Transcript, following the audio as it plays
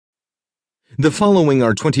The following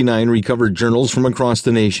are 29 recovered journals from across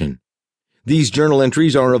the nation. These journal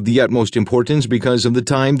entries are of the utmost importance because of the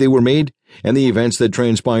time they were made and the events that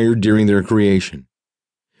transpired during their creation.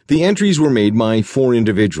 The entries were made by 4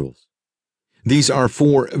 individuals. These are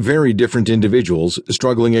 4 very different individuals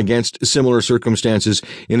struggling against similar circumstances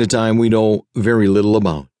in a time we know very little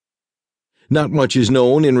about. Not much is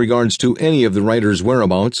known in regards to any of the writers'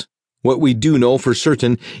 whereabouts. What we do know for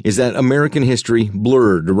certain is that American history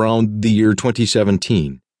blurred around the year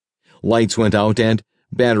 2017. Lights went out and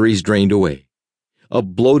batteries drained away. A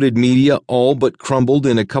bloated media all but crumbled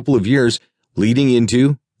in a couple of years, leading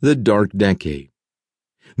into the dark decade.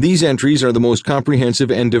 These entries are the most comprehensive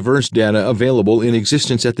and diverse data available in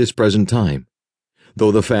existence at this present time.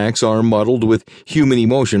 Though the facts are muddled with human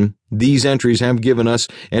emotion, these entries have given us,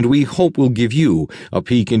 and we hope will give you, a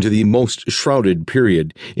peek into the most shrouded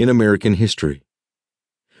period in American history.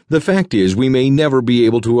 The fact is, we may never be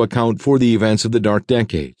able to account for the events of the dark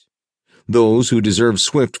decades. Those who deserve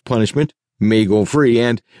swift punishment may go free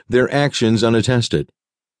and their actions unattested.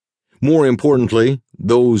 More importantly,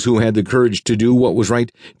 those who had the courage to do what was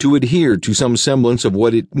right, to adhere to some semblance of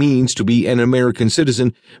what it means to be an American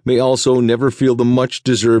citizen, may also never feel the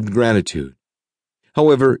much-deserved gratitude.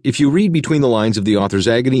 However, if you read between the lines of the author's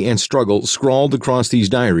agony and struggle scrawled across these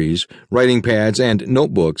diaries, writing pads, and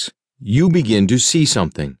notebooks, you begin to see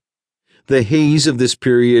something. The haze of this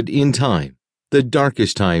period in time, the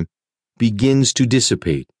darkest time, begins to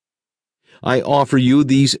dissipate. I offer you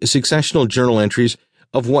these successional journal entries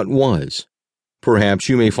of what was. Perhaps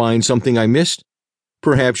you may find something I missed.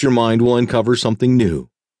 Perhaps your mind will uncover something new.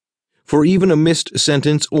 For even a missed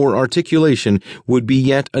sentence or articulation would be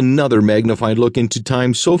yet another magnified look into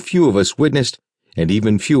time so few of us witnessed and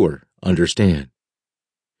even fewer understand.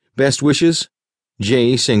 Best wishes,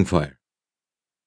 J. Singfire.